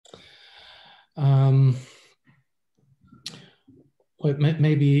Well,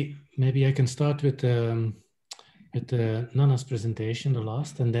 maybe I can start with Nana's presentation, the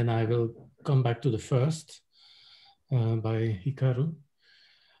last, and then I will come back to the first by Hikaru.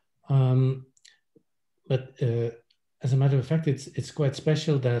 But as a matter of fact, it's quite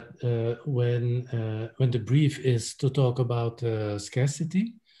special that when the brief is to talk about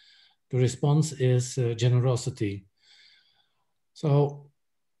scarcity, the response is generosity. So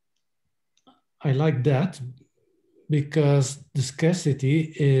I like that because the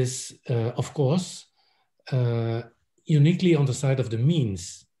scarcity is, of course, uniquely on the side of the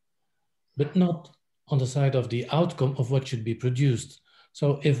means, but not on the side of the outcome of what should be produced.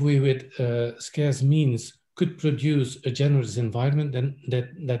 So if we with scarce means could produce a generous environment, then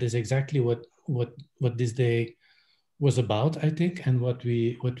that is exactly what this day was about, I think, and what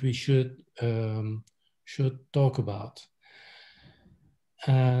we should talk about.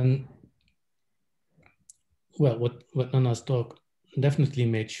 And well, what Nana's talk definitely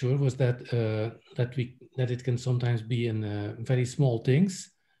made sure was that that it can sometimes be in very small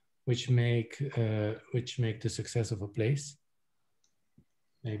things which make the success of a place.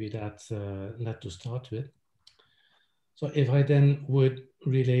 Maybe that's that to start with. So if I then would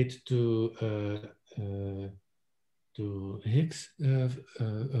relate to Hicks'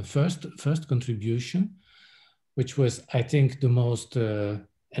 first contribution, which was, I think, the most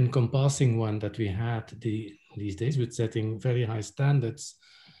encompassing one that we had these days, with setting very high standards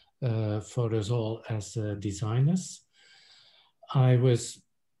for us all as designers. I was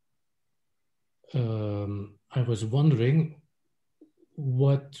wondering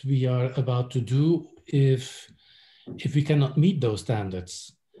what we are about to do if we cannot meet those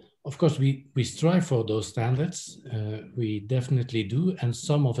standards. Of course, we strive for those standards. We definitely do, and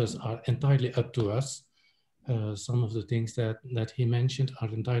some of us are entirely up to us. Some of the things that he mentioned are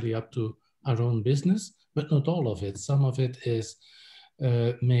entirely up to our own business, but not all of it. Some of it is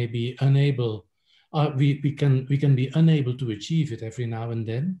maybe unable. We can be unable to achieve it every now and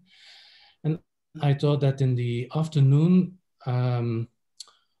then. And I thought that in the afternoon,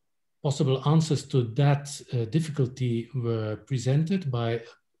 possible answers to that difficulty were presented by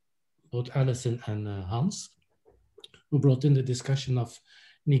both Alison and Hans, who brought in the discussion of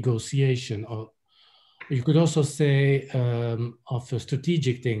negotiation, or you could also say of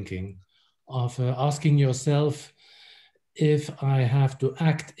strategic thinking, of asking yourself, if I have to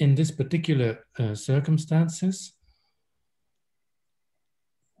act in this particular circumstances,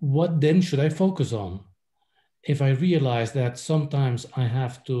 what then should I focus on? If I realize that sometimes I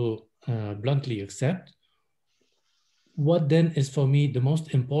have to bluntly accept, what then is for me the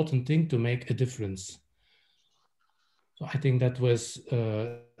most important thing to make a difference? So I think that was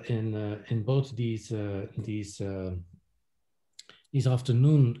in both these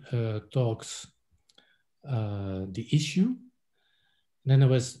afternoon talks the issue. Then I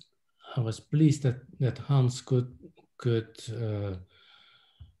was pleased that Hans could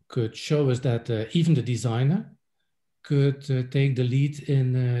show us that even the designer could take the lead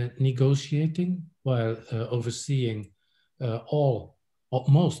in negotiating while overseeing all or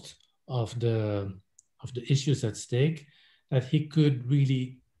most of the issues at stake, that he could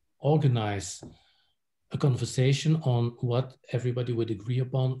really organize a conversation on what everybody would agree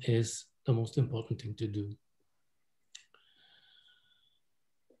upon is the most important thing to do.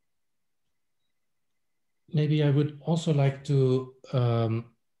 Maybe I would also like to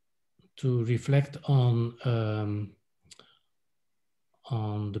reflect on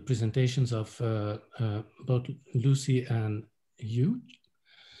the presentations of both Lucy and Hugh,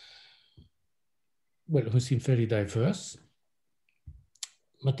 well, who seem very diverse,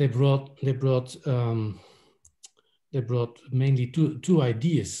 but they brought mainly two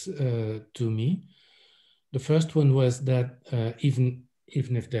ideas to me. The first one was that even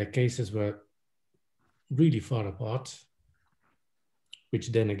if their cases were really far apart,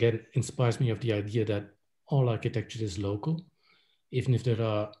 which then again inspires me of the idea that all architecture is local, even if there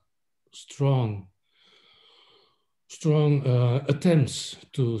are strong attempts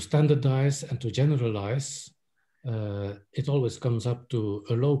to standardize and to generalize, it always comes up to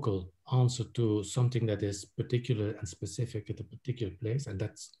a local answer to something that is particular and specific at a particular place. And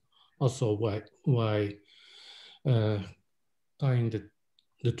that's also why tying the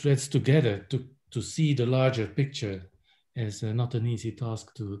threads together to see the larger picture is not an easy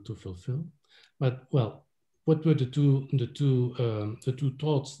task to fulfill. But well, what were the two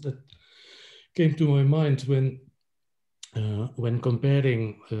thoughts that came to my mind when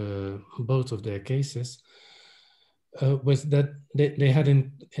comparing both of their cases? Was that they had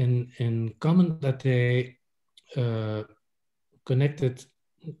in common that they connected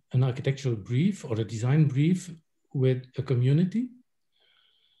an architectural brief or a design brief with a community.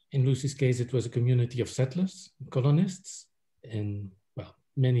 In Lucy's case, it was a community of settlers, colonists, in, well,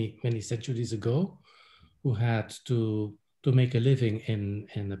 many centuries ago, who had to make a living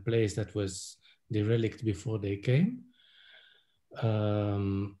in a place that was derelict before they came.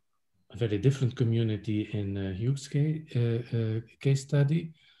 A very different community in Hughes' case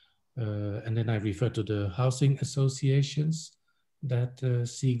study. And then I refer to the housing associations that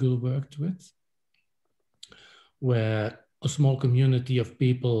Siegel worked with, where a small community of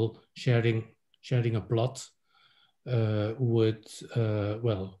people sharing a plot would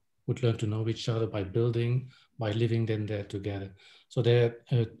learn to know each other by living then there together. So there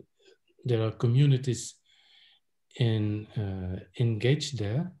are communities engaged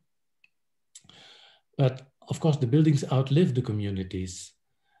there. But of course, the buildings outlive the communities.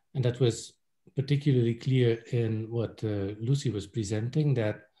 And that was particularly clear in what Lucy was presenting,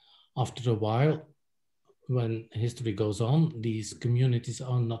 that after a while, when history goes on, these communities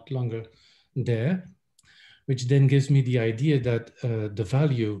are not longer there, which then gives me the idea that the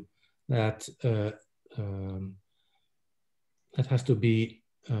value that that has to be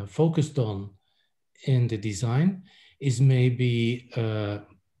focused on in the design is maybe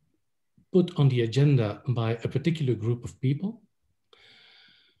put on the agenda by a particular group of people.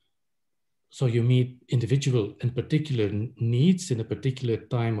 So you meet individual and particular needs in a particular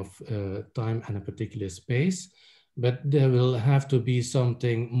time and a particular space, but there will have to be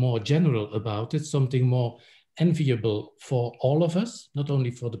something more general about it, something more enviable for all of us, not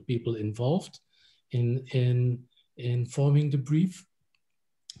only for the people involved in forming the brief,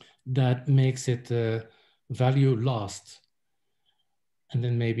 that makes it value last. And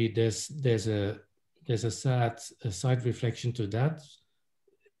then maybe there's a side reflection to that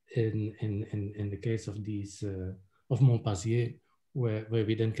in the case of these of Montpazier, where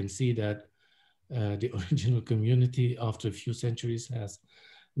we then can see that the original community after a few centuries has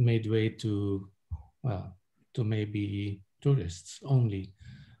made way to, well, to maybe tourists only,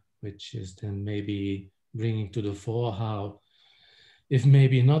 which is then maybe bringing to the fore how, if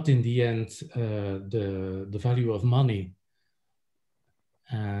maybe not in the end, the value of money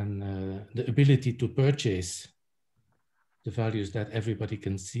and the ability to purchase the values that everybody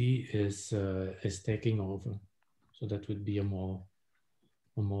can see is taking over. So that would be a more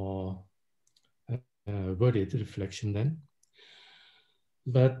worded reflection then.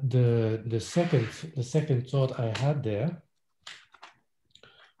 But the second thought I had there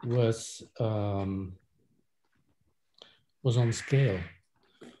was on scale.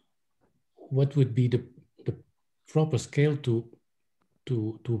 What would be the proper scale to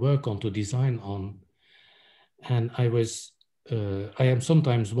work on, to design on? And I am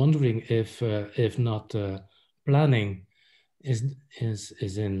sometimes wondering if not planning is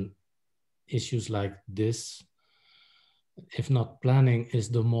in issues like this, if not planning is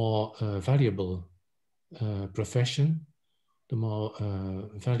the more valuable profession, the more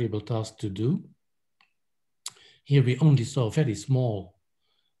valuable task to do. Here we only saw very small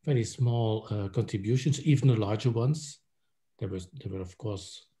contributions, even the larger ones. There were of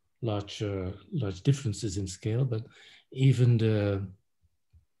course large differences in scale, but even the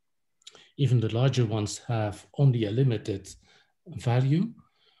larger ones have only a limited value.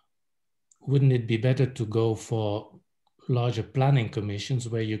 Wouldn't it be better to go for larger planning commissions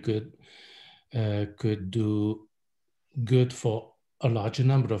where you could do good for a larger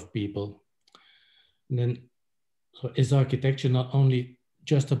number of people? And then, so is architecture not only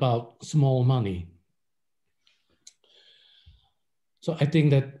just about small money? So I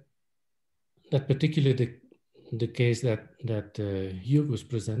think that particularly the case that Hugh was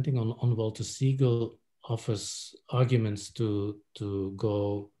presenting on Walter Siegel offers arguments to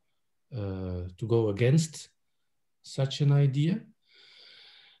go against such an idea,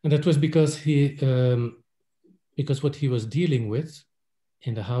 and that was because what he was dealing with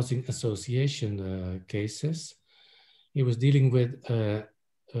in the housing association cases, he was dealing with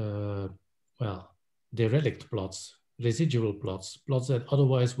derelict plots, residual plots that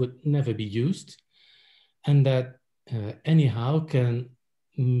otherwise would never be used, and that anyhow can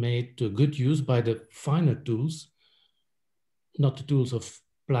made to good use by the finer tools, not the tools of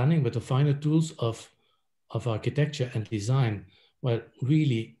planning, but the finer tools of architecture and design, while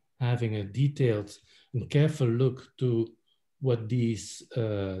really having a detailed and careful look to what these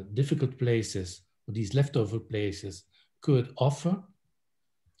difficult places, or these leftover places could offer.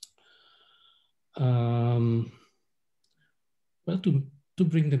 Well, to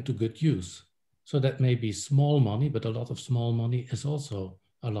bring them to good use. So that may be small money, but a lot of small money is also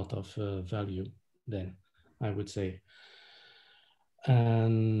a lot of value then, I would say.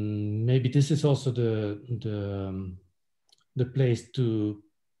 And maybe this is also the place to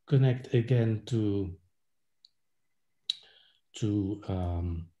connect again to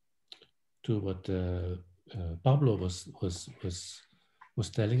what Pablo was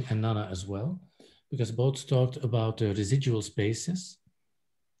telling, and Nana as well, because both talked about the residual spaces.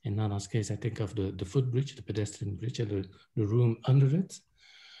 In Nana's case, I think of the footbridge, the pedestrian bridge, and the room under it.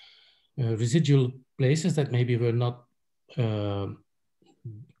 Residual places that maybe were not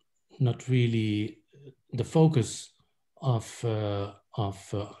really the focus of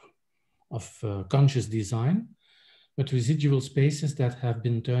conscious design, but residual spaces that have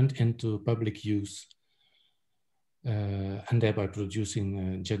been turned into public use and thereby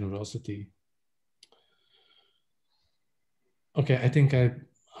producing generosity. Okay, I think I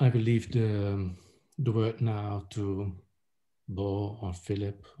will leave the word now to Bo or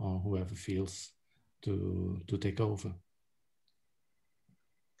Philip or whoever feels to take over.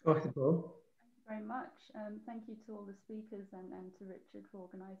 Go ahead, Bo. Thank you very much. Thank you to all the speakers and to Richard for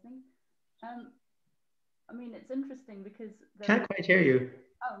organising. I mean, it's interesting because... Can't quite hear you.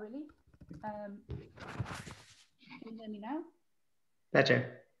 Oh, really? Can you hear me now?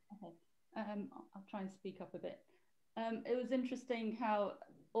 Better. Okay. I'll try and speak up a bit. It was interesting how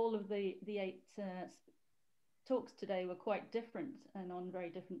all of the 8 talks today were quite different and on very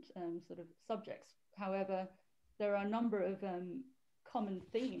different sort of subjects. However, there are a number of common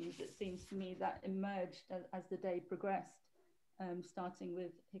themes, it seems to me, that emerged as the day progressed, starting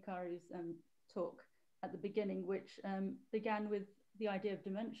with Hikaru's talk at the beginning, which began with the idea of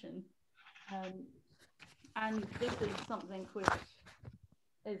dimension. And this is something which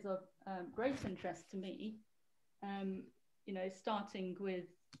is of great interest to me, you know, starting with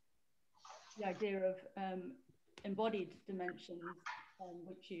the idea of embodied dimensions,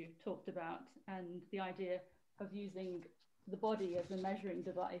 which you talked about, and the idea of using the body as a measuring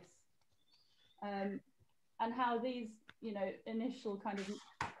device, and how these, you know, initial kind of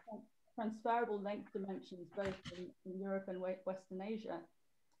transferable length dimensions, both in Europe and Western Asia,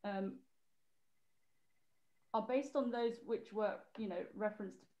 are based on those which were, you know,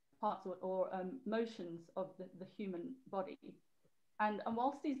 referenced parts or motions of the human body. And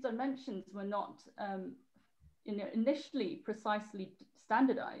whilst these dimensions were not you know, initially precisely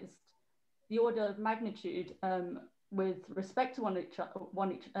standardized, the order of magnitude with respect to one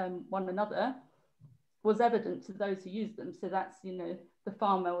another was evident to those who used them. So that's, you know, the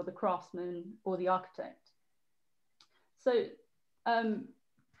farmer or the craftsman or the architect. So,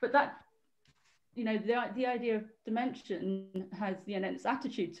 but that, you know, the idea of dimension has, you know, its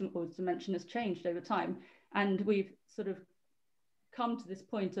attitude towards dimension has changed over time. And we've sort of come to this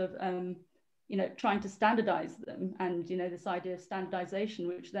point of, you know, trying to standardize them. And, you know, this idea of standardization,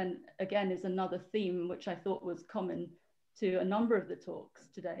 which then again is another theme, which I thought was common to a number of the talks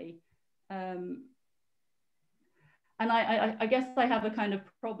today. And I guess I have a kind of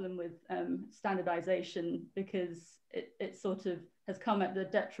problem with standardization, because it sort of has come at the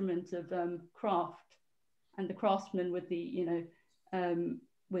detriment of craft and the craftsman, with the, you know,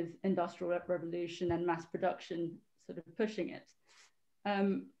 with industrial revolution and mass production sort of pushing it.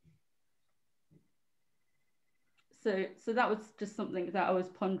 So that was just something that I was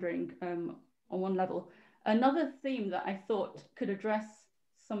pondering on one level. Another theme that I thought could address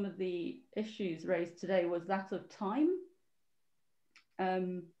some of the issues raised today was that of time,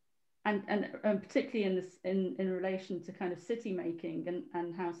 and particularly in this in relation to kind of city making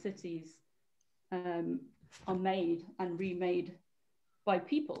and how cities are made and remade by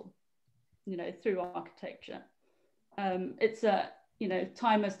people, you know, through architecture. It's a, you know,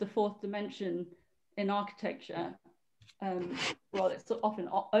 time as the 4th dimension in architecture. Well, it's often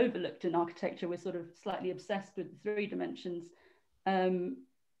overlooked in architecture. We're sort of slightly obsessed with the 3 dimensions.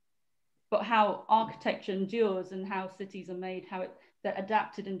 But how architecture endures and how cities are made, how they're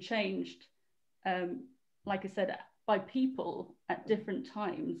adapted and changed, like I said, by people at different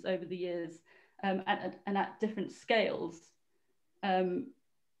times over the years, and at different scales,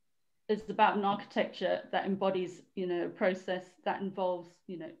 is about an architecture that embodies, you know, a process that involves,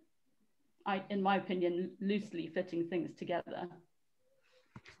 you know, in my opinion, loosely fitting things together.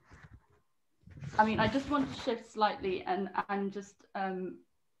 I mean, I just want to shift slightly and just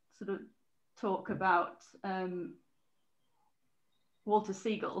sort of talk about Walter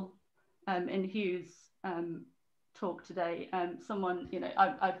Siegel in Hugh's talk today. Someone, you know,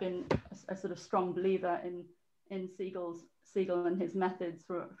 I've been a sort of strong believer in Siegel and his methods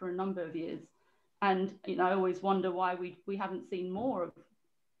for a number of years, and, you know, I always wonder why we haven't seen more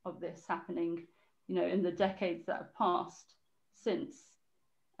of this happening, you know, in the decades that have passed since.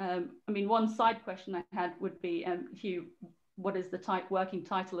 I mean, one side question I had would be, Hugh, what is the working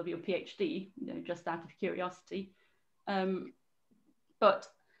title of your PhD, just out of curiosity. But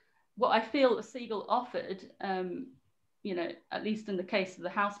what I feel Siegel offered, at least in the case of the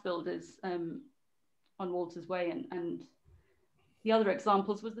house builders on Walter's Way and the other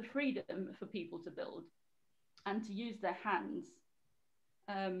examples, was the freedom for people to build and to use their hands.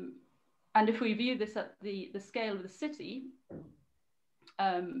 And if we view this at the scale of the city,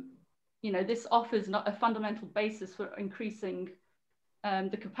 this offers not a fundamental basis for increasing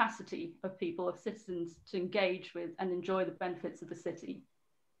the capacity of people, of citizens, to engage with and enjoy the benefits of the city.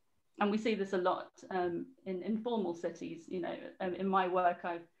 And we see this a lot in informal cities. In my work,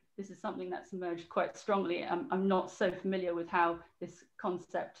 this is something that's emerged quite strongly. I'm not so familiar with how this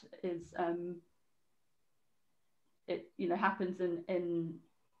concept is, happens in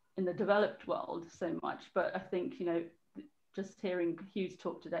the developed world so much. But I think, just hearing Hugh's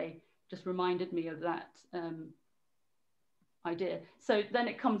talk today just reminded me of that idea. So then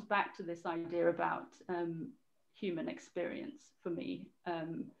it comes back to this idea about human experience for me.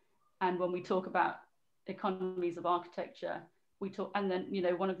 And when we talk about economies of architecture, we talk, and then,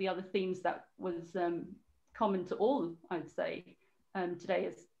 one of the other themes that was common to all, I'd say, today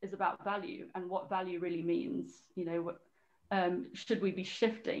is about value and what value really means. Should we be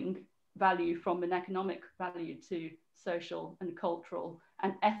shifting value from an economic value to social and cultural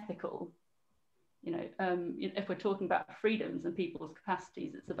and ethical? If we're talking about freedoms and people's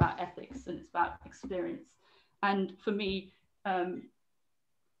capacities, it's about ethics and it's about experience. And for me,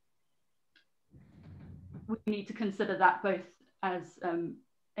 we need to consider that both as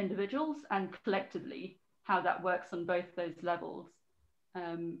individuals and collectively, how that works on both those levels,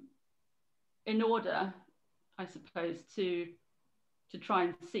 in order, I suppose, to try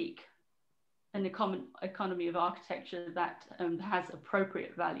and seek an economy of architecture that has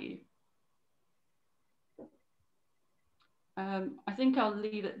appropriate value. I think I'll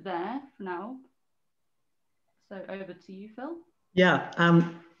leave it there for now. So over to you, Phil. Yeah,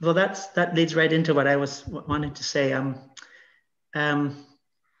 well, that leads right into what I was wanting to say. I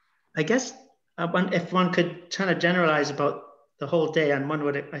guess if one could kind of generalize about the whole day, and one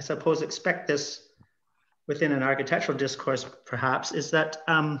would, I suppose, expect this within an architectural discourse, perhaps, is that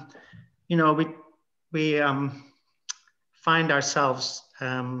we find ourselves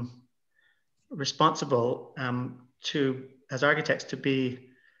responsible as architects, to be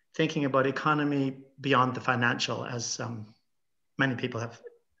thinking about economy beyond the financial, as many people have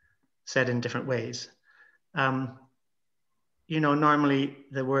said in different ways. Normally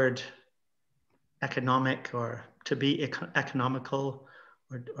the word economic, or to be economical,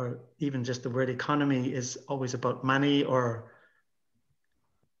 or even just the word economy, is always about money or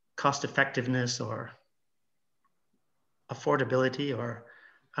cost effectiveness or affordability, or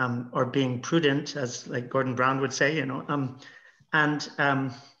being prudent, as like Gordon Brown would say,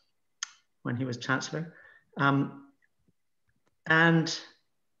 when he was Chancellor. And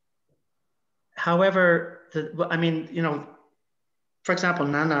however, for example,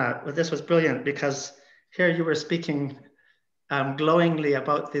 Nana, this was brilliant, because here you were speaking glowingly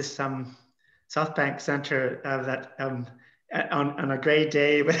about this South Bank Centre that on a grey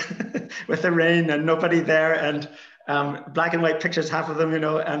day with the rain and nobody there, and black and white pictures, half of them,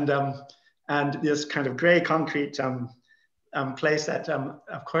 and this kind of grey concrete place that,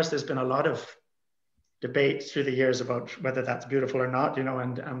 of course, there's been a lot of debate through the years about whether that's beautiful or not,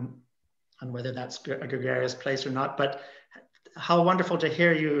 and whether that's a gregarious place or not. But how wonderful to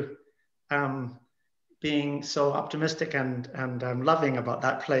hear you being so optimistic and loving about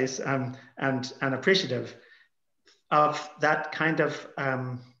that place, and appreciative of that kind of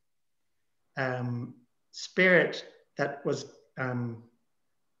spirit that was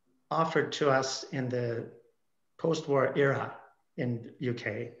offered to us in the post-war era in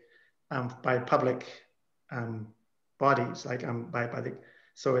UK by public bodies, like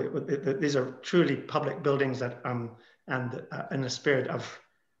these are truly public buildings that and in a spirit of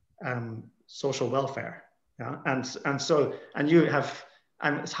social welfare. Yeah, and you have,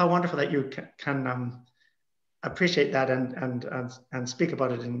 it's how wonderful that you can appreciate that and speak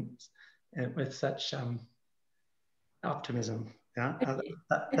about it with such optimism. Yeah,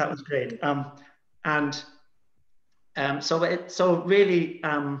 that was great. So really,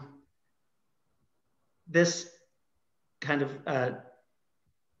 this kind of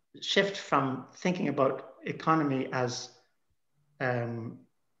shift from thinking about economy as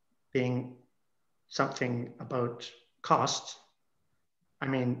being something about cost. I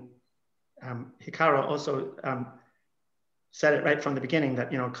mean, Hikaru also said it right from the beginning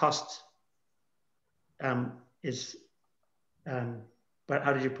that, cost is, but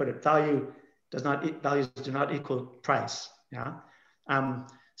how did you put it? Values do not equal price. Yeah.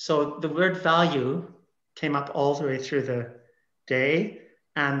 So the word value came up all the way through the day,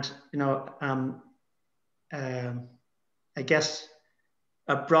 and I guess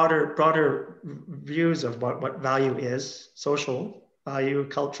a broader views of what value is: social value,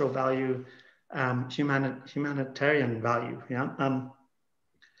 cultural value, humanitarian value. Yeah.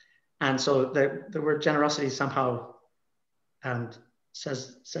 And so the word generosity somehow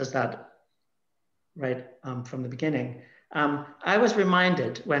says that right from the beginning. I was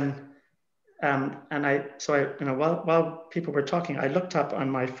reminded when, while people were talking, I looked up on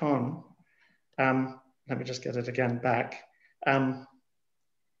my phone. Let me just get it again back.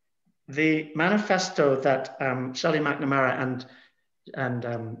 The manifesto that Shelley McNamara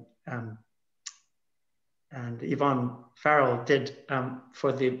and Yvonne Farrell did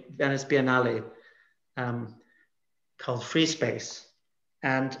for the Venice Biennale called Free Space.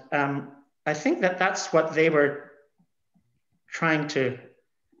 And I think that that's what they were trying to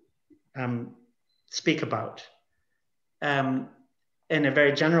speak about in a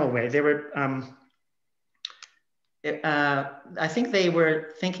very general way. They were, I think they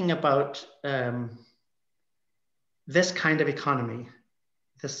were thinking about this kind of economy,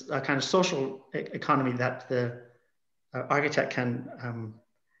 this kind of social economy that the architect can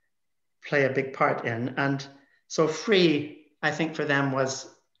play a big part in. And so free, I think for them was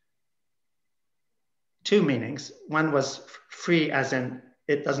two meanings. One was free as in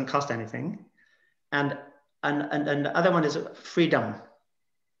it doesn't cost anything. And the other one is freedom,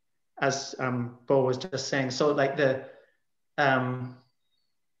 as Bo was just saying. So like the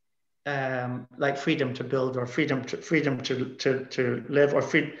like freedom to build, or freedom to live, or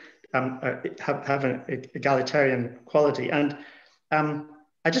have an egalitarian quality. And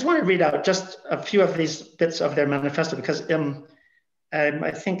I just want to read out just a few of these bits of their manifesto, because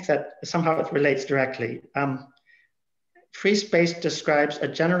I think that somehow it relates directly. Free space describes a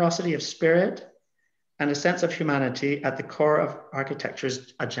generosity of spirit and a sense of humanity at the core of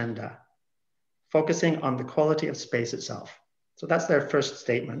architecture's agenda, focusing on the quality of space itself. So that's their first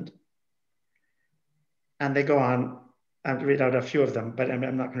statement. And they go on, to read out a few of them, but I'm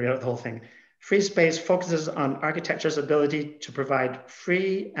not going to read out the whole thing. Free space focuses on architecture's ability to provide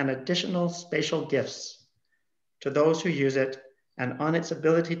free and additional spatial gifts to those who use it, and on its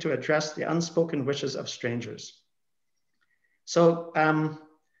ability to address the unspoken wishes of strangers. So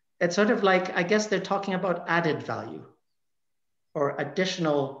it's sort of like, I guess they're talking about added value, or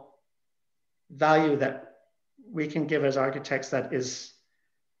additional value that we can give as architects that is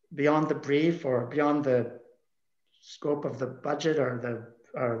beyond the brief, or beyond the scope of the budget, or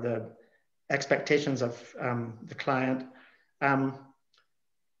the expectations of the client. I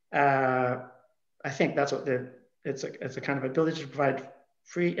think that's what it's a kind of ability to provide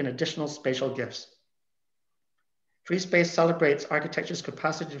free and additional spatial gifts. Free space celebrates architecture's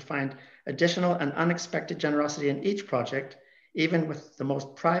capacity to find additional and unexpected generosity in each project, even with the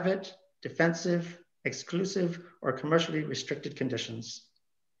most private, defensive, exclusive, or commercially restricted conditions.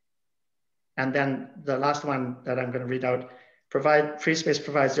 And then the last one that I'm going to read out, free space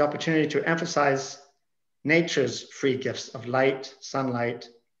provides the opportunity to emphasize nature's free gifts of light, sunlight,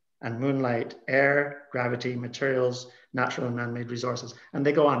 and moonlight, air, gravity, materials, natural and man-made resources. And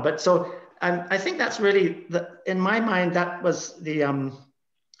they go on. But so I think that's really, in my mind, that was the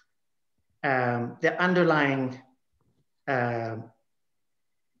underlying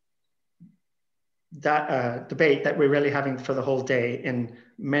debate that we're really having for the whole day in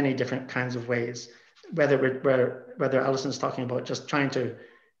many different kinds of ways. Whether Alison's talking about just trying to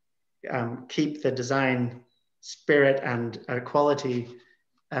keep the design spirit and quality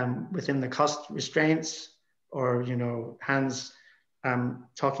within the cost restraints, or Hans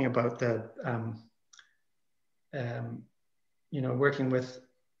talking about the working with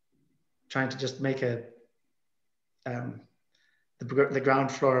trying to just make the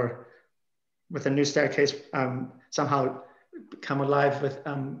ground floor with a new staircase somehow come alive with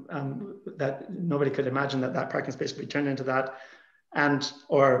that nobody could imagine that parking space would be turned into that.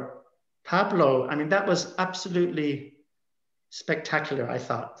 Or Pablo, I mean, that was absolutely spectacular. I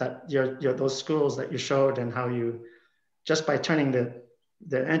thought that those schools that you showed, and how you, just by turning the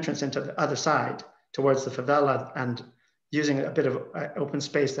entrance into the other side towards the favela and using a bit of open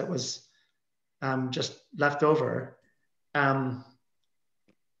space that was just left over,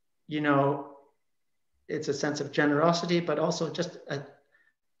 it's a sense of generosity, but also just a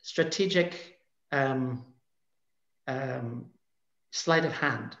strategic sleight of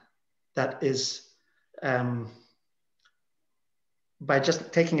hand that is, by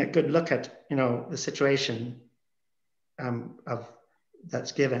just taking a good look at the situation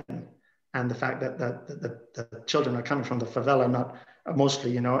that's given, and the fact that the children are coming from the favela, not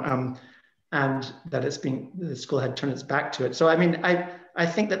mostly, and that the school had turned its back to it. So I mean, I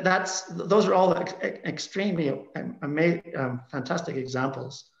think those are all extremely fantastic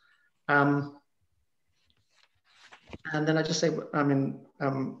examples. And then I just say, I mean,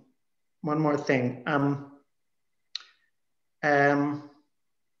 one more thing.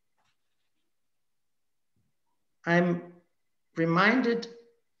 I'm reminded.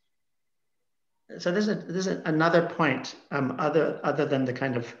 So there's another point, other than the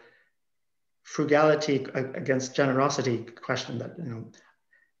kind of frugality against generosity question that,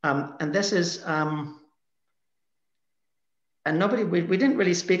 and this is, and we didn't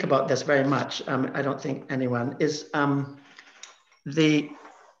really speak about this very much. I don't think anyone is I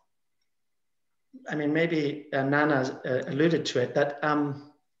mean, maybe Nana alluded to it, that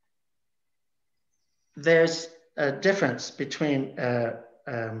there's a difference between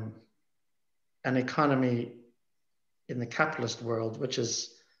an economy in the capitalist world, which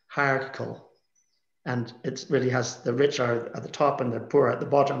is hierarchical, and it really has the rich are at the top and the poor are at the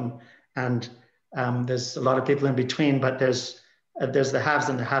bottom, and there's a lot of people in between, but there's the haves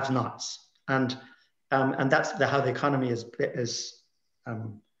and the have-nots, and that's how the economy is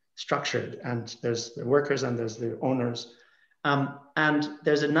structured. And there's the workers and there's the owners, and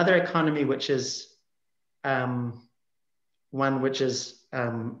there's another economy which is one which is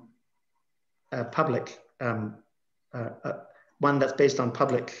public, one that's based on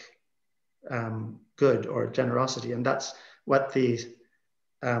public good or generosity, and that's what the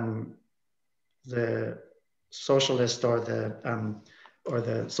socialist or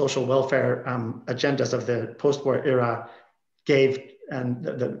the social welfare agendas of the post-war era gave, and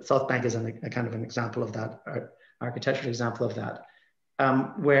the South Bank is a kind of an example of that, architectural example of that,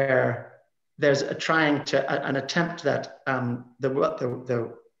 where there's an attempt that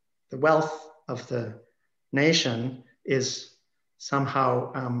the wealth of the nation is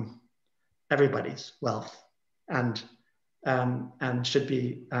somehow everybody's wealth, and should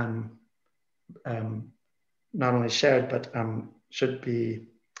be not only shared, but should be,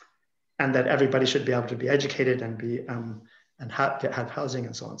 and that everybody should be able to be educated and be and have housing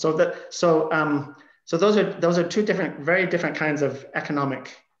and so on. So those are two very different kinds of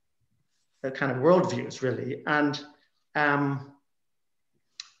economic kind of worldviews, really,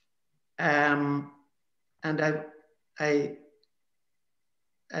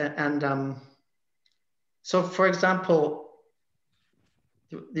 so, for example,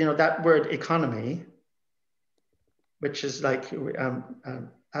 that word economy, which is like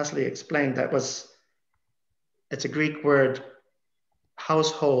Ashley explained, it's a Greek word,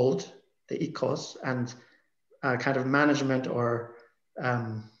 household, the ecos, and kind of management, or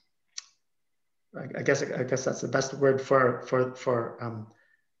I guess that's the best word for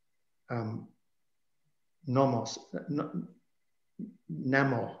nomos,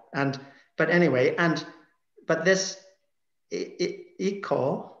 nemo, but this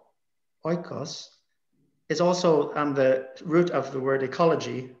oikos is also the root of the word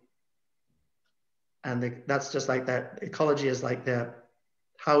ecology, and that's just like that. Ecology is like the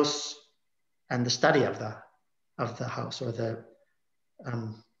house and the study of the house, or the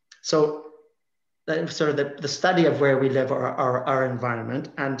so sort of the study of where we live, or our environment,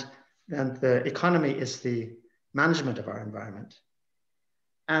 and the economy is the management of our environment.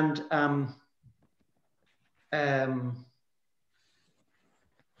 And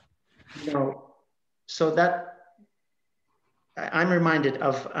so that I'm reminded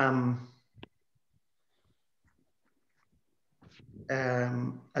of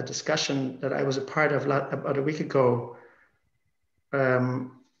a discussion that I was a part of about a week ago.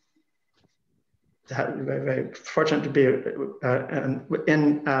 Very fortunate to be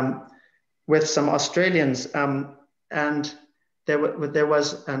with some Australians, and there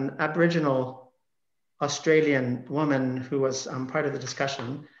was an Aboriginal Australian woman who was part of the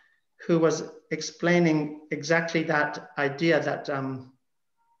discussion, who was explaining exactly that idea that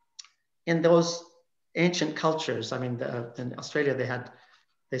in those ancient cultures, I mean, in Australia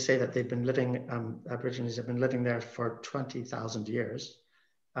they say that they've been living, Aborigines have been living there for 20,000 years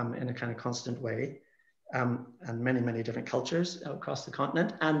in a kind of constant way, and many, many different cultures across the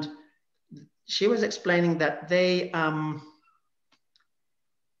continent. And she was explaining that they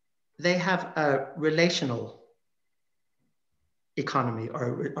have a relational economy,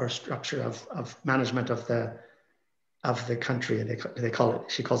 or structure of management of the country. They call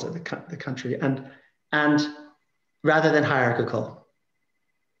it, she calls it the country, and rather than hierarchical.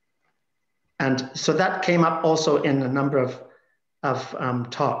 And so that came up also in a number of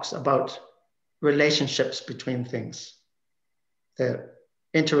talks about relationships between things.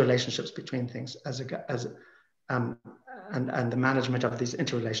 interrelationships between things and the management of these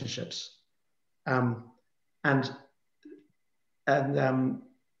interrelationships. And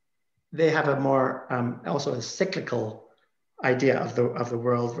they have a more also a cyclical idea of the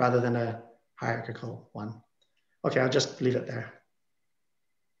world rather than a hierarchical one. Okay, I'll just leave it there.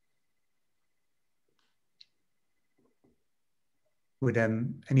 Would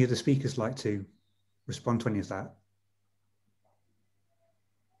any of the speakers like to respond to any of that?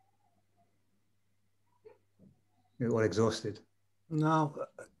 You're all exhausted. No,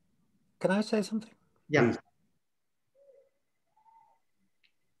 can I say something? Yeah. Please.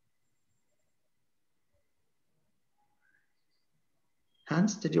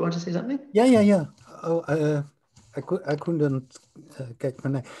 Hans, did you want to say something? Yeah. Oh, I couldn't get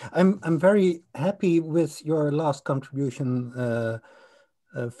my name. I'm very happy with your last contribution,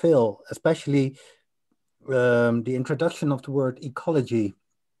 Phil, especially the introduction of the word ecology,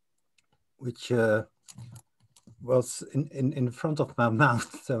 which was in front of my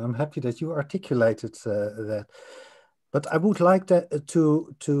mouth. So I'm happy that you articulated that. But I would like that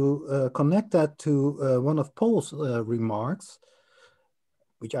to connect that to one of Paul's remarks,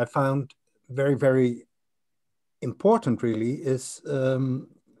 which I found very, very important really, is, and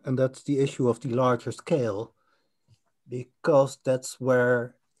that's the issue of the larger scale, because that's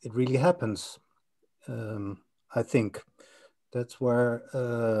where it really happens. I think that's where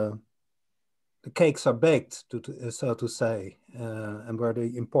the cakes are baked, so to say, and where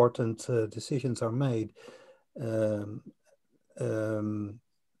the important decisions are made.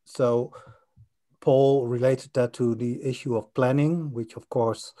 So Paul related that to the issue of planning, which of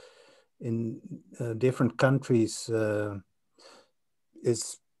course in different countries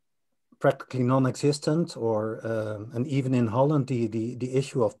is practically non-existent, or and even in Holland, the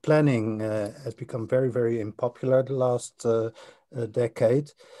issue of planning has become very, very unpopular the last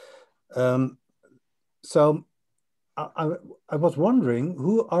decade. So I was wondering,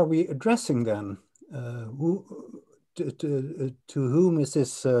 who are we addressing then? To whom is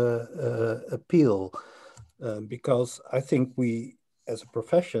this appeal? Because I think we, as a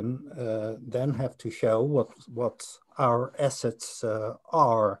profession, then have to show what our assets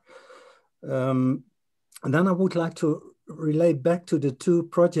are. And then I would like to relate back to the two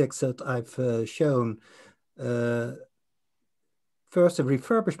projects that I've shown. First, a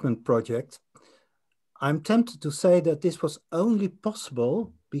refurbishment project. I'm tempted to say that this was only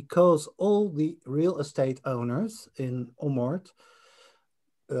possible because all the real estate owners in Ommoord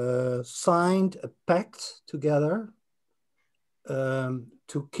signed a pact together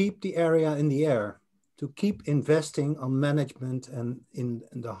to keep the area in the air, to keep investing on management and in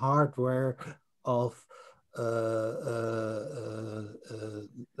the hardware of the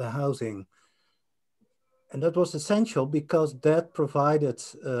housing. And that was essential because that provided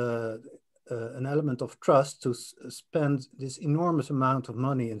an element of trust to spend this enormous amount of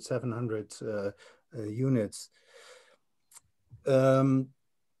money in 700 units. And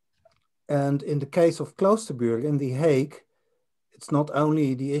in the case of Kloosterbuurt in The Hague, it's not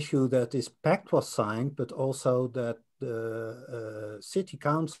only the issue that this pact was signed, but also that the city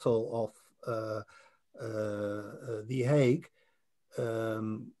council of The Hague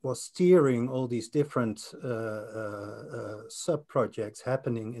was steering all these different sub-projects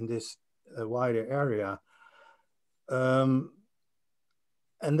happening in this wider area.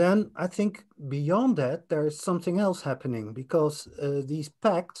 And then I think beyond that, there is something else happening, because these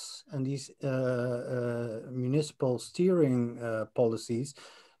pacts and these municipal steering policies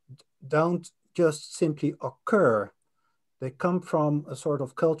don't just simply occur. They come from a sort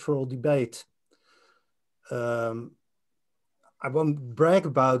of cultural debate. I won't brag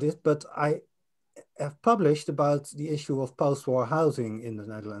about it, but I have published about the issue of post-war housing in the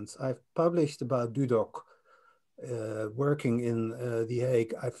Netherlands. I've published about Dudok, working in The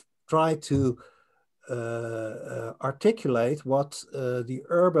Hague. I've tried to articulate what the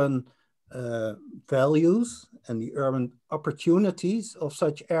urban values and the urban opportunities of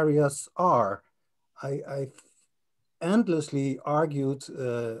such areas are. I've endlessly argued,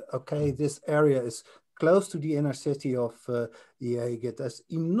 okay, this area is close to the inner city of The Hague. It has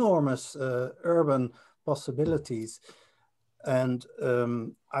enormous urban possibilities. And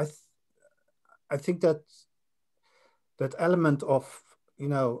I think that that element of, you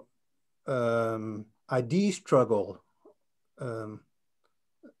know, ID struggle, to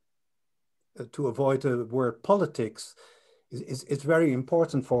avoid the word politics, is very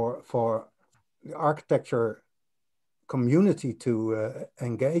important for the architecture community to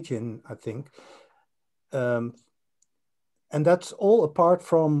engage in, I think. And that's all apart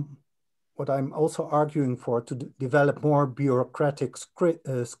from what I'm also arguing for, to develop more bureaucratic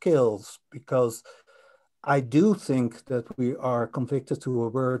skills, because I do think that we are convicted to a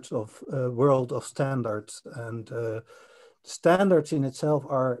world of standards, and standards in itself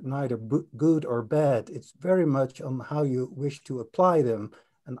are neither good or bad. It's very much on how you wish to apply them.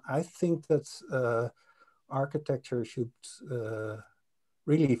 And I think that architecture should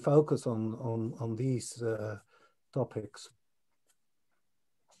really focus on these topics.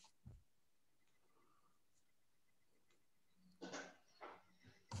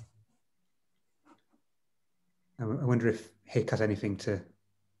 I wonder if Hick has anything to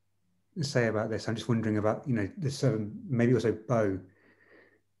say about this. I'm just wondering about, this maybe also Bo,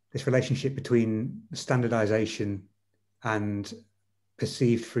 this relationship between standardization and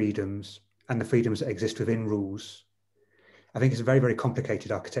perceived freedoms and the freedoms that exist within rules. I think it's a very, very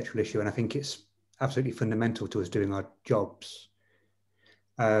complicated architectural issue, and I think it's absolutely fundamental to us doing our jobs.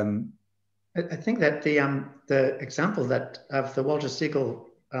 I think that the example that of the Walter Siegel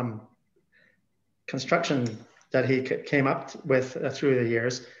construction that he came up with through the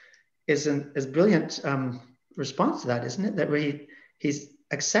years is a brilliant response to that, isn't it? That he's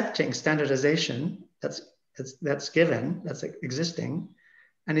accepting standardization that's given, that's existing,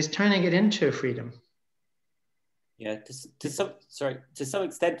 and he's turning it into freedom. Yeah, to some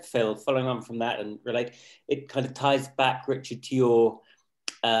extent, Phil, following on from that and relate, it kind of ties back, Richard, to your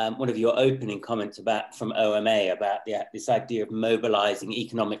one of your opening comments from OMA about this idea of mobilizing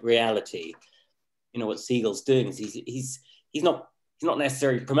economic reality. What Siegel's doing is he's not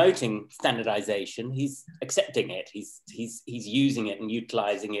necessarily promoting standardization. He's accepting it. He's using it and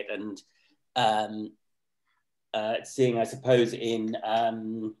utilizing it, and seeing, I suppose, in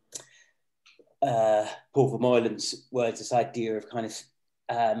Paul Vermeulen's words, this idea of kind of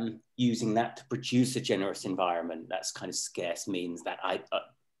using that to produce a generous environment. That's kind of Scarce means that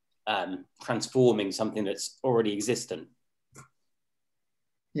transforming something that's already existent.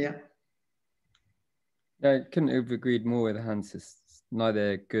 Yeah. I couldn't have agreed more with Hans. It's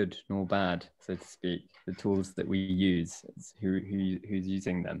neither good nor bad, so to speak. The tools that we use, it's who's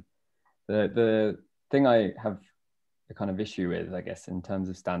using them. The thing I have a kind of issue with, I guess, in terms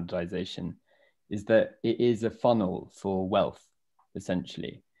of standardization, is that it is a funnel for wealth,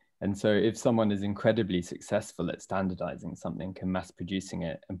 essentially. And so if someone is incredibly successful at standardizing something and mass producing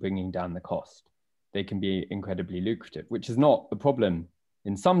it and bringing down the cost, they can be incredibly lucrative, which is not a problem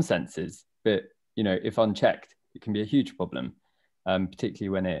in some senses, but if unchecked, it can be a huge problem, particularly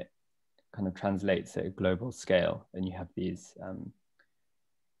when it kind of translates at a global scale and you have these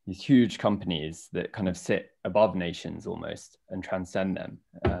huge companies that kind of sit above nations almost and transcend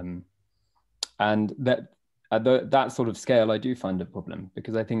them. And that at that sort of scale, I do find a problem,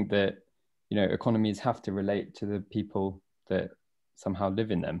 because I think that, economies have to relate to the people that somehow live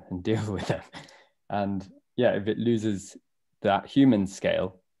in them and deal with them. And yeah, if it loses that human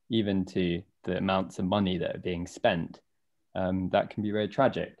scale, even to the amounts of money that are being spent, that can be very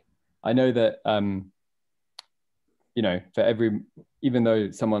tragic. I know that, even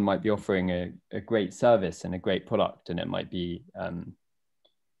though someone might be offering a great service and a great product, and it might be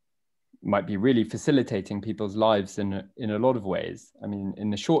really facilitating people's lives in a lot of ways. I mean,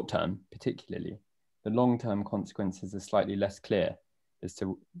 in the short term, particularly, the long-term consequences are slightly less clear as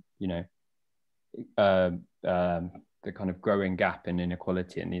to, the kind of growing gap in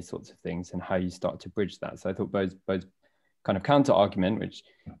inequality and these sorts of things, and how you start to bridge that. So I thought Bo's kind of counter argument, which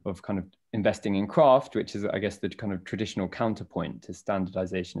of kind of investing in craft, which is, I guess, the kind of traditional counterpoint to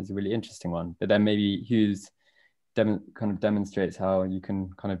standardization, is a really interesting one. But then maybe Hughes kind of demonstrates how you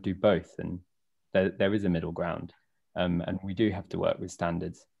can kind of do both, and there is a middle ground, and we do have to work with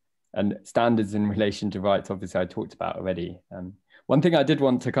standards, and standards in relation to rights, obviously I talked about already. One thing I did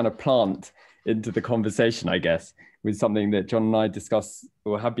want to kind of plant into the conversation, I guess, was something that John and I discuss,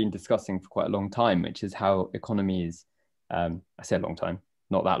 or have been discussing for quite a long time, which is how economies, I say a long time,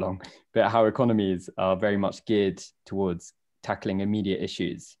 not that long, but how economies are very much geared towards tackling immediate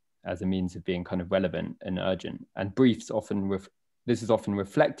issues as a means of being kind of relevant and urgent. And briefs this is often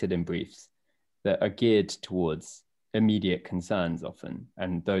reflected in briefs that are geared towards immediate concerns often,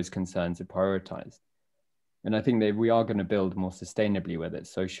 and those concerns are prioritized. And I think that if we are going to build more sustainably, whether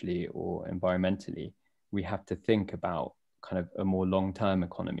it's socially or environmentally, we have to think about kind of a more long-term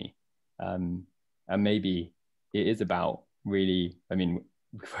economy. And maybe it is about really, I mean,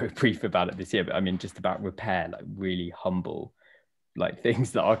 we wrote a brief about it this year, but I mean, just about repair, like really humble, like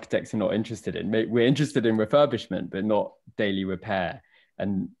things that architects are not interested in. We're interested in refurbishment, but not daily repair,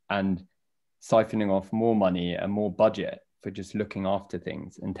 and siphoning off more money and more budget for just looking after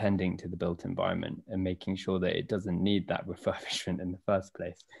things and tending to the built environment and making sure that it doesn't need that refurbishment in the first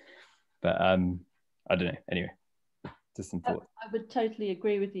place. But I don't know. Anyway, just some thoughts. I would totally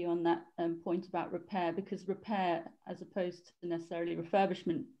agree with you on that point about repair, because repair, as opposed to necessarily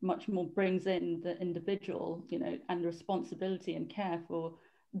refurbishment, much more brings in the individual, you know, and responsibility and care for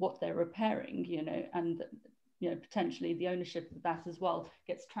what they're repairing, you know, and you know, potentially the ownership of that as well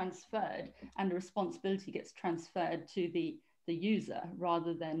gets transferred, and the responsibility gets transferred to the user,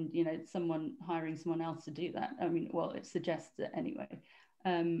 rather than, you know, someone hiring someone else to do that. I mean, well, it suggests it anyway.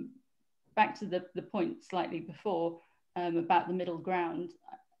 Back to the point slightly before about the middle ground.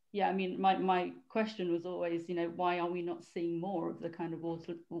 Yeah, I mean, my question was always, you know, why are we not seeing more of the kind of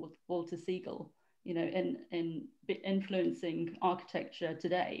Walter Siegel, you know, in influencing architecture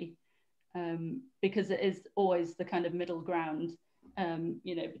today? Because it is always the kind of middle ground,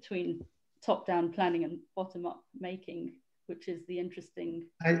 you know, between top-down planning and bottom-up making, which is the interesting.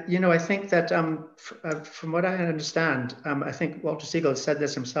 I think that from what I understand, I think Walter Siegel said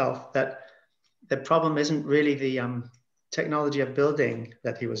this himself, that the problem isn't really the technology of building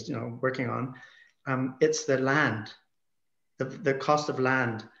that he was, you know, working on. It's the land, the cost of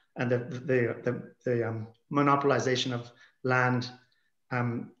land, and the monopolization of land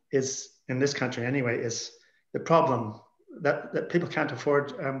is, in this country anyway, is the problem that people can't afford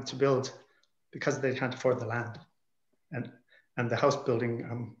to build because they can't afford the land, and the house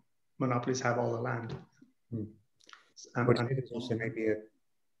building monopolies have all the land. There's also maybe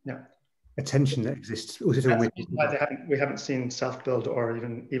a tension that exists. Also why we haven't seen self-build or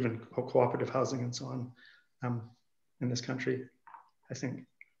even cooperative housing and so on in this country, I think.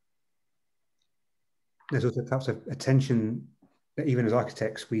 There's also perhaps a tension that even as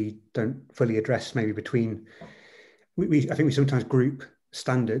architects we don't fully address, maybe between, I think we sometimes group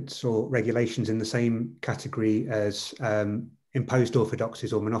standards or regulations in the same category as imposed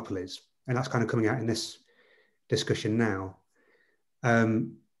orthodoxies or monopolies. And that's kind of coming out in this discussion now.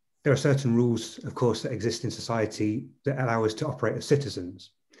 There are certain rules, of course, that exist in society that allow us to operate as citizens.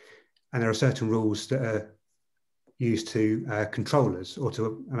 And there are certain rules that are used to control us or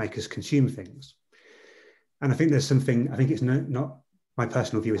to make us consume things. And I think there's something, I think it's not my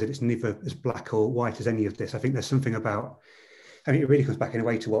personal view is that it's neither as black or white as any of this. I think there's something about, I mean, it really comes back in a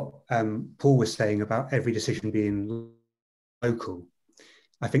way to what Paul was saying about every decision being local.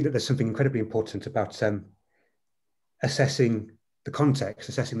 I think that there's something incredibly important about assessing the context,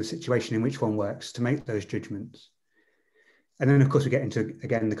 assessing the situation in which one works to make those judgments. And then, of course, we get into,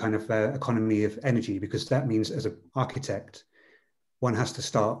 again, the kind of economy of energy, because that means as an architect, one has to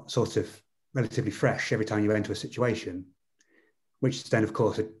start sort of relatively fresh every time you enter a situation, which is then, of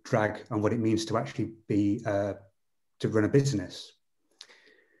course, a drag on what it means to actually be, to run a business.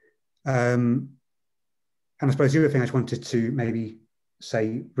 And I suppose the other thing I just wanted to maybe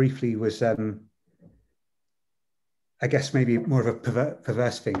say briefly was, I guess maybe more of a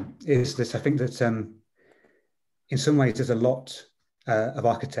perverse thing is that I think that in some ways there's a lot of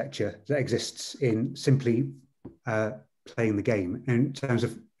architecture that exists in simply playing the game in terms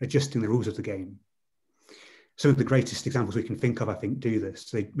of adjusting the rules of the game. Some of the greatest examples we can think of, I think, do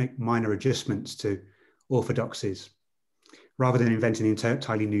this. They make minor adjustments to orthodoxies rather than inventing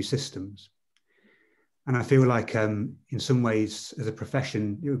entirely new systems. And I feel like in some ways as a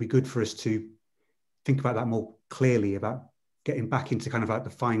profession, it would be good for us to think about that more clearly, about getting back into kind of like the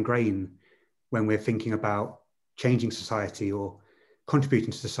fine grain when we're thinking about changing society or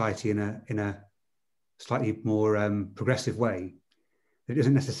contributing to society in a slightly more progressive way. It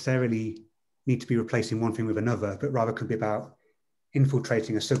doesn't necessarily need to be replacing one thing with another, but rather could be about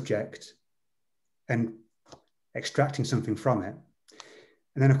infiltrating a subject and extracting something from it.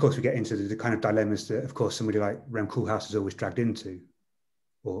 And then, of course, we get into the kind of dilemmas that, of course, somebody like Rem Koolhaas is always dragged into,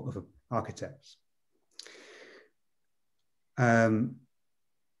 or other architects. Are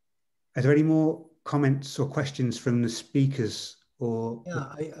there any more comments or questions from the speakers? Or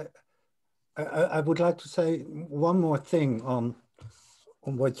yeah, I would like to say one more thing on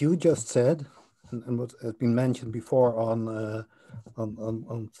what you just said, and what has been mentioned before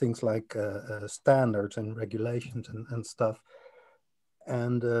on things like standards and regulations and stuff,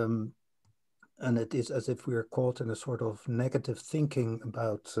 and it is as if we are caught in a sort of negative thinking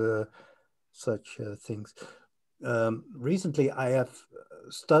about such things. Recently, I have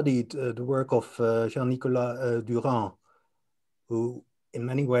studied the work of Jean-Nicolas Durand, who in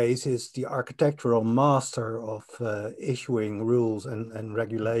many ways is the architectural master of issuing rules and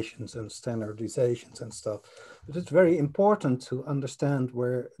regulations and standardizations and stuff. But it's very important to understand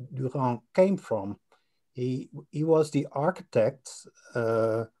where Durand came from. He was the architect,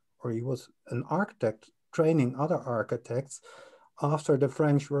 or he was an architect training other architects after the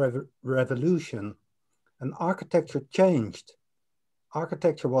French Revolution. And architecture changed.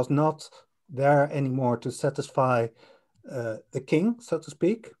 architecture was not there anymore to satisfy the king, so to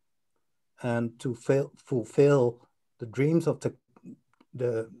speak, and to fulfill the dreams of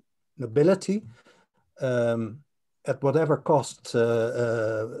the nobility at whatever cost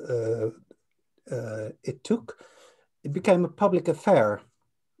it took. It became a public affair.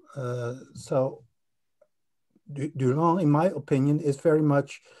 So Durand, in my opinion, is very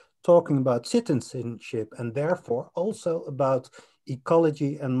much talking about citizenship and therefore also about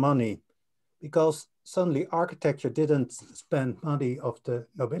ecology and money, because suddenly architecture didn't spend money of the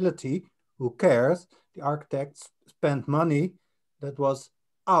nobility. Who cares? The architects spent money that was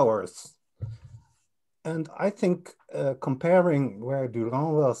ours. And I think comparing where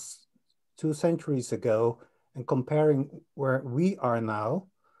Durand was 2 centuries ago and comparing where we are now,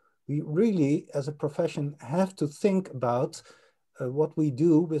 we really, as a profession, have to think about what we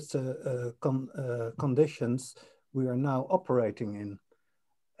do with the conditions we are now operating in.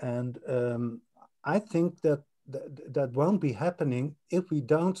 And I think that that won't be happening if we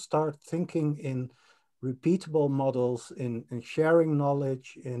don't start thinking in repeatable models, in sharing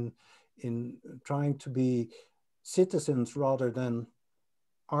knowledge, in trying to be citizens rather than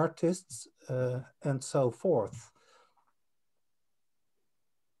artists, and so forth.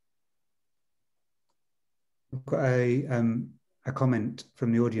 I've got a comment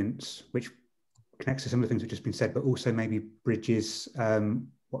from the audience which connects to some of the things that have just been said, but also maybe bridges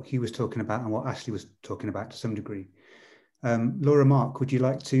what Hugh was talking about and what Ashley was talking about to some degree. Laura Mark, would you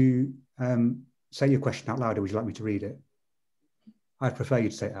like to say your question out loud, or would you like me to read it? I'd prefer you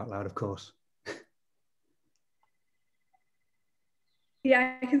to say it out loud, of course.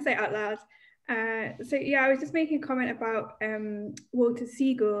 Yeah, I can say it out loud. So yeah, I was just making a comment about Walter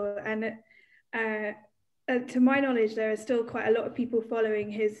Siegel, and to my knowledge, there are still quite a lot of people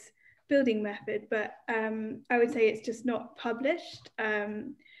following his building method, but I would say it's just not published.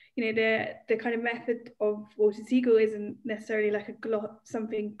 You know, the kind of method of Walter Siegel isn't necessarily like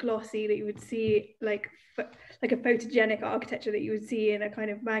something glossy that you would see like a photogenic architecture that you would see in a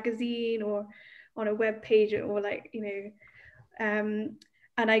kind of magazine or on a web page, or like, you know,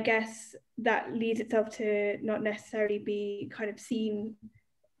 and I guess that leads itself to not necessarily be kind of seen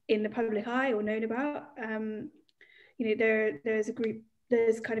in the public eye or known about. You know, there's a group,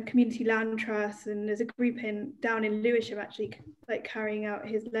 there's kind of community land trusts, and there's a group down in Lewisham actually like carrying out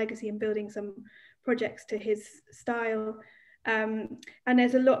his legacy and building some projects to his style. And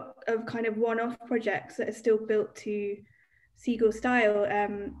there's a lot of kind of one-off projects that are still built to Siegel style,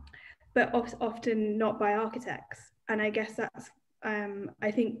 but often not by architects. And I guess that's,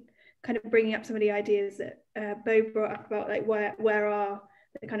 I think, kind of bringing up some of the ideas that Bo brought up about like where are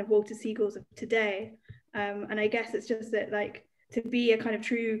the kind of Walter Siegels of today. And I guess it's just that, like, to be a kind of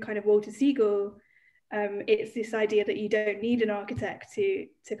true kind of Walter Siegel, it's this idea that you don't need an architect to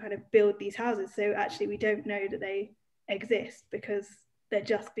kind of build these houses. So actually we don't know that they exist because they're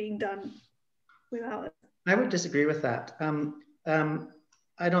just being done without it. I would disagree with that.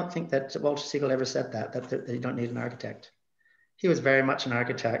 I don't think that Walter Siegel ever said that you don't need an architect. He was very much an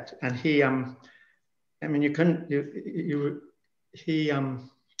architect, and he, I mean,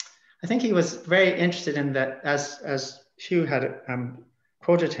 I think he was very interested in that, as Hugh had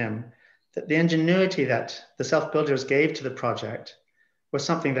quoted him, that the ingenuity that the self-builders gave to the project was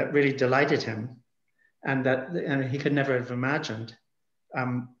something that really delighted him, and that he could never have imagined.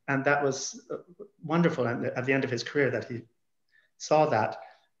 And that was wonderful at the end of his career that he saw that.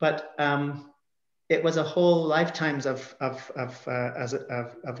 But it was a whole lifetimes of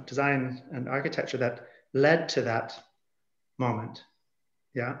design and architecture that led to that moment.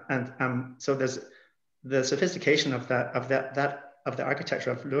 Yeah, and so there's the sophistication of the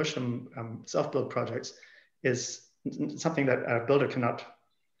architecture of Lewisham self-build projects is something that a builder cannot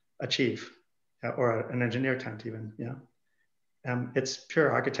achieve, or an engineer can't even. Yeah, it's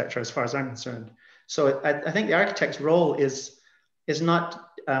pure architecture as far as I'm concerned. So I think the architect's role is not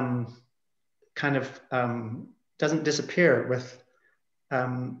kind of doesn't disappear with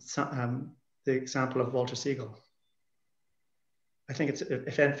the example of Walter Siegel. I think it's,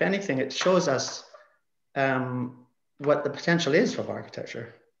 if anything, it shows us what the potential is of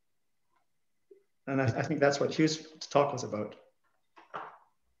architecture. And I think that's what Hugh's talk was about.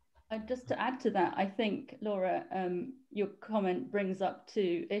 Just to add to that, I think, Laura, your comment brings up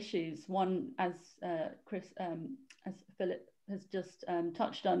two issues. One, as as Philip has just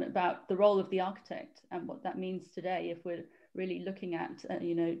touched on, about the role of the architect and what that means today if we're really looking at,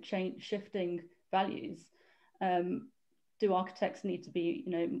 you know, shifting values. Do architects need to be,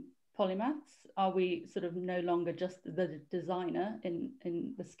 you know, polymaths? Are we sort of no longer just the designer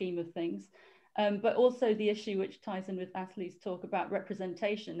in the scheme of things? But also the issue which ties in with Athley's talk about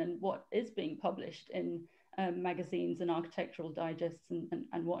representation and what is being published in magazines and architectural digests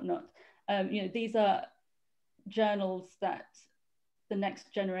and whatnot. You know, these are journals that the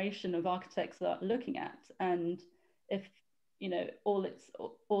next generation of architects are looking at, and if you know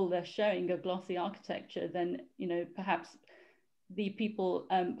all they're showing a glossy architecture, then you know perhaps the people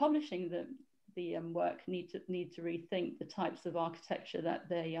publishing the work need to rethink the types of architecture that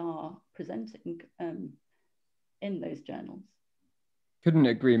they are presenting in those journals. Couldn't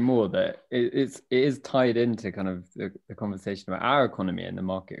agree more that it is tied into kind of the conversation about our economy and the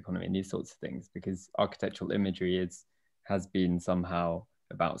market economy and these sorts of things, because architectural imagery has been somehow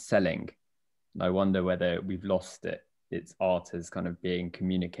about selling. And I wonder whether we've lost its art as kind of being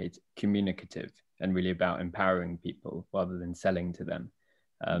communicative and really about empowering people rather than selling to them.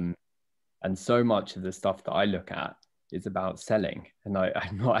 And so much of the stuff that I look at is about selling, and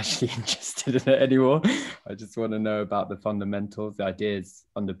I'm not actually interested in it anymore. I just want to know about the fundamentals, the ideas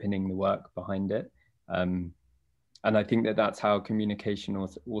underpinning the work behind it. And I think that's how communication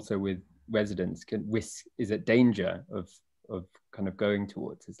also with residents is at danger of kind of going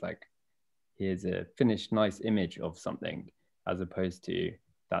towards. It's like, here's a finished nice image of something, as opposed to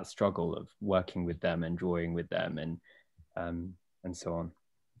that struggle of working with them and drawing with them and so on.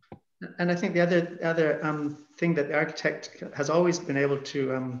 And I think the other thing that the architect has always been able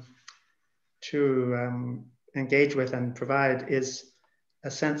to engage with and provide is a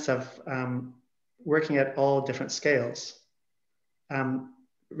sense of working at all different scales,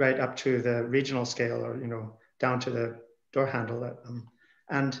 right up to the regional scale, or down to the door handle,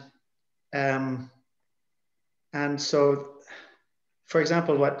 and so, for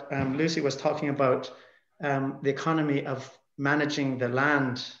example, what Lucy was talking about, the economy of managing the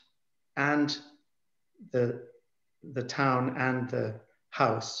land and the town and the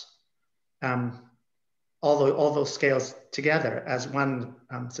house, all those scales together as one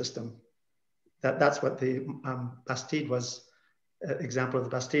system. That's what the Bastide was, example of the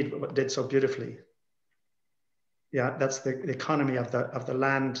Bastide did so beautifully. Yeah, that's the economy of the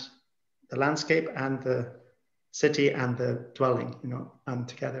land, the landscape and the city and the dwelling,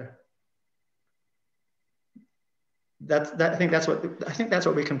 together. I think that's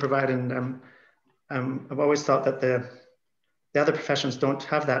what we can provide, and I've always thought that the other professions don't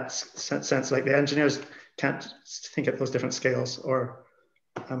have that sense. Like the engineers can't think at those different scales, or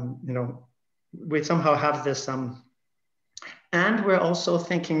we somehow have this, and we're also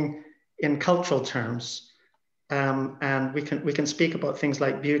thinking in cultural terms, and we can speak about things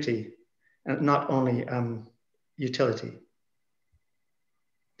like beauty, and not only utility.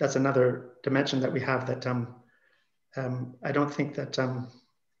 That's another dimension that we have that. I don't think that, I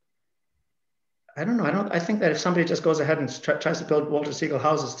don't know. I think that if somebody just goes ahead and tries to build Walter Siegel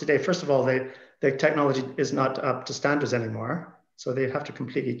houses today, first of all, the technology is not up to standards anymore. So they have to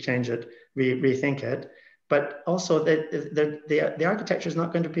completely change it, rethink it. But also the architecture is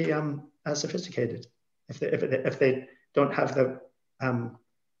not going to be as sophisticated if they don't have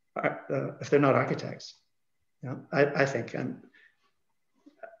if they're not architects. I think,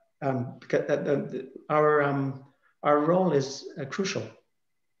 because our role is crucial,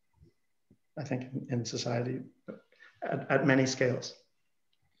 I think, in society at many scales.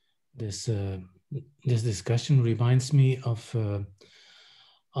 This discussion reminds me of a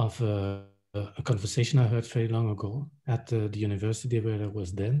conversation I heard very long ago at the university where I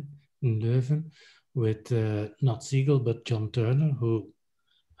was then, in Leuven, with not Siegel, but John Turner, who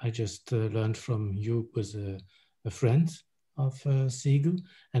I just learned from you was a friend of Siegel.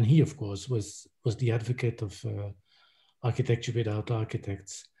 And he, of course, was the advocate of architecture without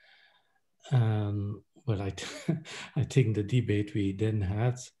architects. Well, I think the debate we then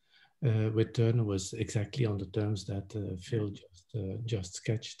had with Turner was exactly on the terms that Phil just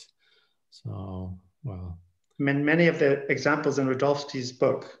sketched. So, well. Many of the examples in Rudolfsky's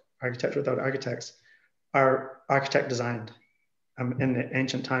book, Architecture Without Architects, are architect designed in the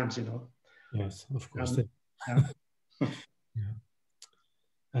ancient times, Yes, of course. Yeah.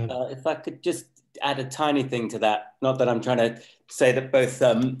 If I could just add a tiny thing to that, not that I'm trying to say that both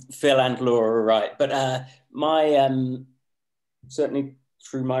Phil and Laura are right, but my certainly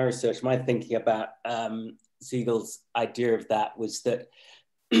through my research, my thinking about Siegel's idea of that was that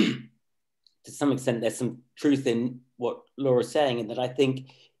to some extent there's some truth in what Laura's saying, and that I think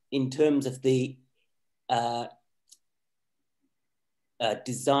in terms of the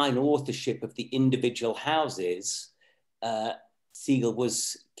design authorship of the individual houses, Siegel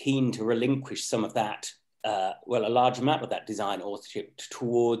was keen to relinquish some of that, well, a large amount of that design authorship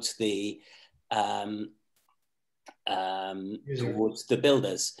towards the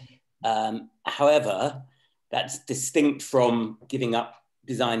builders. However, that's distinct from giving up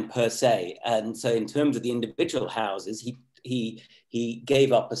design per se. And so in terms of the individual houses, he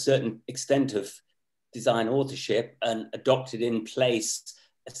gave up a certain extent of design authorship and adopted in place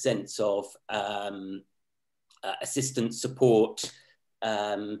a sense of assistance, support,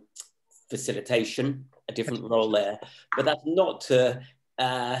 facilitation, a different role there. But that's not to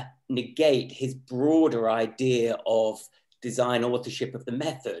negate his broader idea of design authorship of the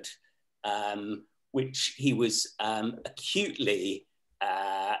method, which he was acutely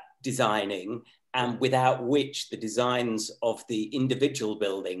designing, and without which the designs of the individual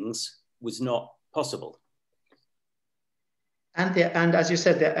buildings was not possible. And as you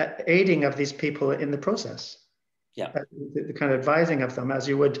said, the aiding of these people in the process. Yeah. The kind of advising of them, as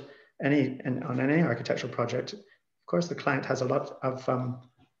you would on any architectural project. Of course, the client has a lot of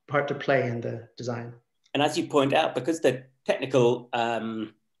part to play in the design. And as you point out, because the technical,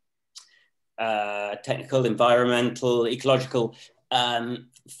 environmental, ecological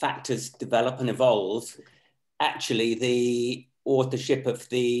factors develop and evolve, actually the authorship of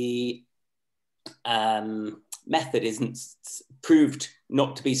the method isn't proved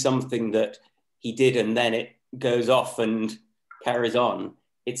not to be something that he did and then it goes off and carries on.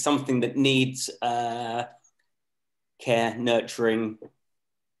 It's something that needs care, nurturing,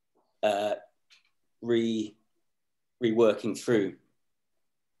 reworking through.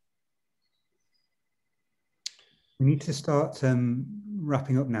 We need to start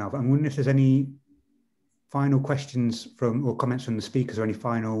wrapping up now, but I'm wondering if there's any final questions from or comments from the speakers, or any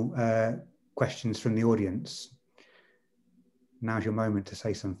final questions from the audience. Now's your moment to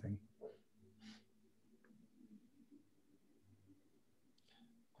say something.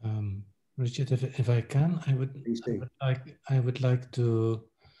 Richard, if I can, I would like to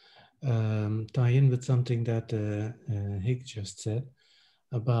tie in with something that Hig just said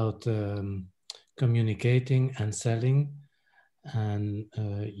about communicating and selling and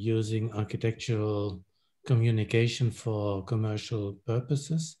using architectural communication for commercial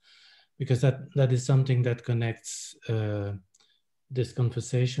purposes, because that is something that connects this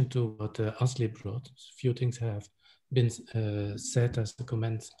conversation to what Asli brought. A few things have been said as the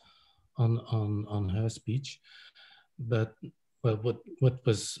comments on her speech, but well, what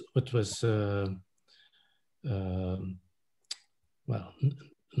was well,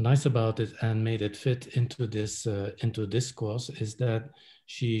 nice about it and made it fit into this course is that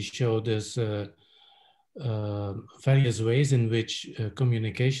she showed us various ways in which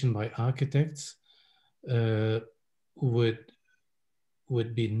communication by architects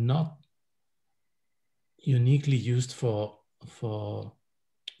would be not uniquely used for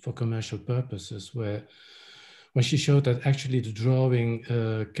commercial purposes, where she showed that actually the drawing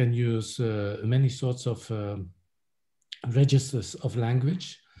can use many sorts of registers of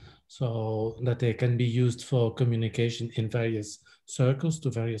language, so that they can be used for communication in various circles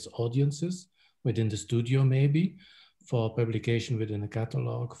to various audiences within the studio, maybe for publication within a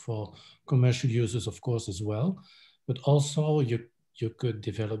catalog, for commercial users, of course, as well. But also you could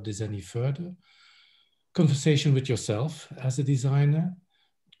develop this any further. Conversation with yourself as a designer,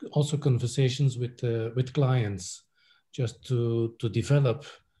 also conversations with clients, just to develop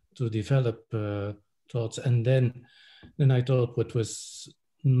thoughts. And then I thought what was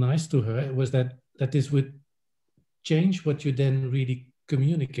nice to her was that this would change what you then really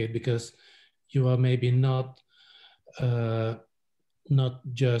communicate, because you are maybe not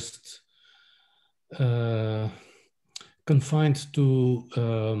just confined to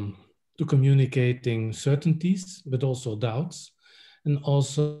communicating certainties, but also doubts, and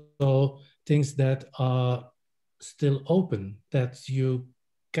also things that are still open, that you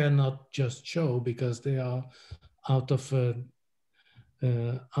cannot just show because they are out of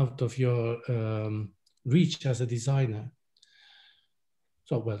your reach as a designer.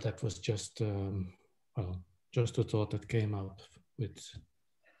 So, well, that was just just a thought that came out with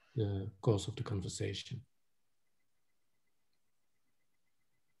the course of the conversation.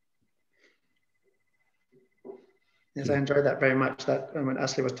 Yes, I enjoyed that very much. That when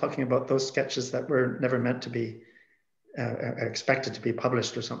Asli was talking about those sketches that were never meant to be expected to be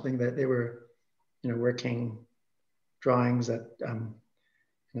published or something, that they were, working drawings that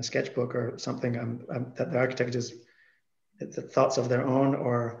in a sketchbook or something that the architect is the thoughts of their own,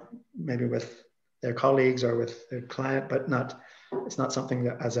 or maybe with their colleagues or with their client, but it's not something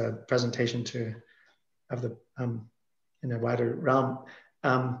that as a presentation of the in a wider realm,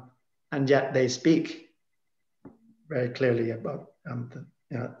 and yet they speak very clearly about not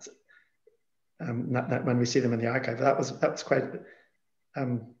that when we see them in the archive. That was quite.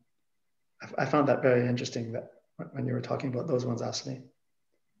 I found that very interesting. That when you were talking about those ones, Asli.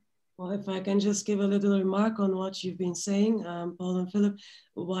 Well, if I can just give a little remark on what you've been saying, Paul and Philip,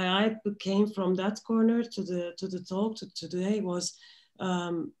 why I came from that corner to the talk to today was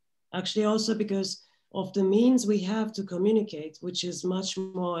actually also because of the means we have to communicate, which is much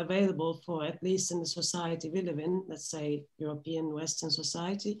more available for, at least in the society we live in, let's say European Western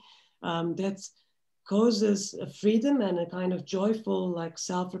society, that causes a freedom and a kind of joyful, like,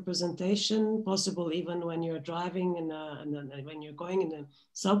 self-representation, possible even when you're driving and when you're going in a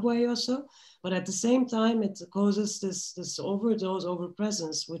subway or so. But at the same time, it causes this overdose over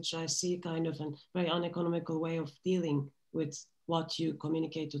presence, which I see kind of a very uneconomical way of dealing with what you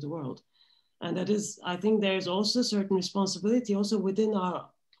communicate to the world. And that is, I think there's also certain responsibility also within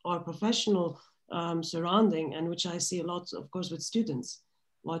our professional surrounding, and which I see a lot, of course, with students,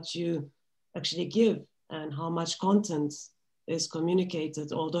 what you actually give and how much content is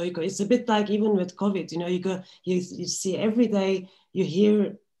communicated. Although it's a bit like even with COVID, you know, you see every day, you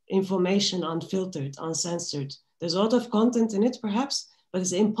hear information unfiltered, uncensored. There's a lot of content in it perhaps, but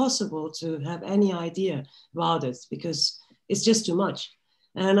it's impossible to have any idea about it because it's just too much.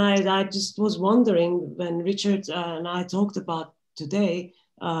 And I just was wondering when Richard and I talked about today,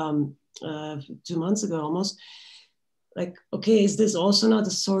 2 months ago almost, like, okay, is this also not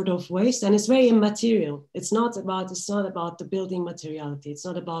a sort of waste? And it's very immaterial. It's not about the building materiality. It's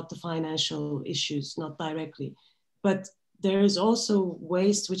not about the financial issues, not directly. But there is also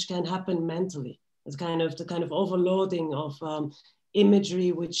waste which can happen mentally. It's the kind of overloading of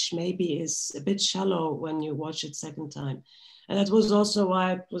imagery, which maybe is a bit shallow when you watch it second time. And that was also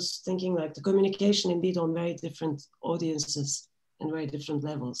why I was thinking, like, the communication indeed on very different audiences and very different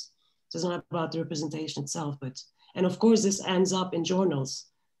levels. So it's not about the representation itself, but, and of course this ends up in journals.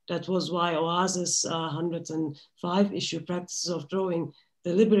 That was why OASIS 105 issue, Practices of Drawing,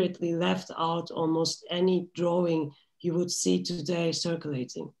 deliberately left out almost any drawing you would see today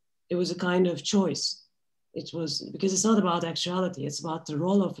circulating. It was a kind of choice. It was, because it's not about actuality, it's about the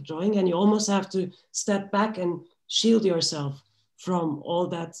role of a drawing, and you almost have to step back and shield yourself from all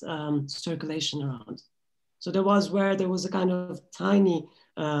that circulation around. So there was a kind of tiny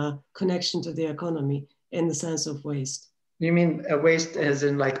connection to the economy in the sense of waste. You mean waste as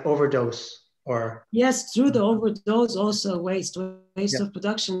in like overdose or? Yes, through the overdose also waste yeah. Of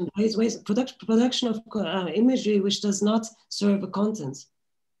production, production of imagery which does not serve a content.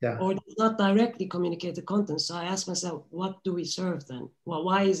 Yeah. Or does not directly communicate the content. So I ask myself, what do we serve then? Well,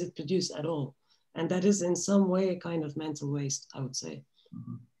 why is it produced at all? And that is in some way a kind of mental waste, I would say.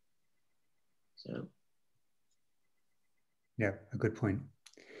 Mm-hmm. So. Yeah, a good point.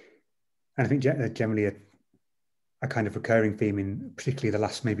 And I think generally a kind of recurring theme in particularly the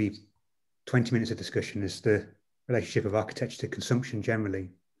last maybe 20 minutes of discussion is the relationship of architecture to consumption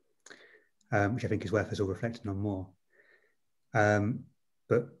generally, which I think is worth us all reflecting on more.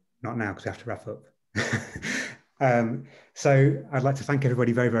 But not now because we have to wrap up. So I'd like to thank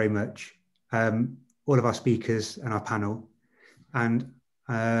everybody very, very much. All of our speakers and our panel. And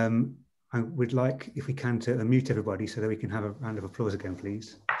I would like, if we can, to unmute everybody so that we can have a round of applause again,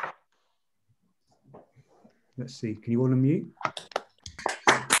 please. Let's see, can you all unmute?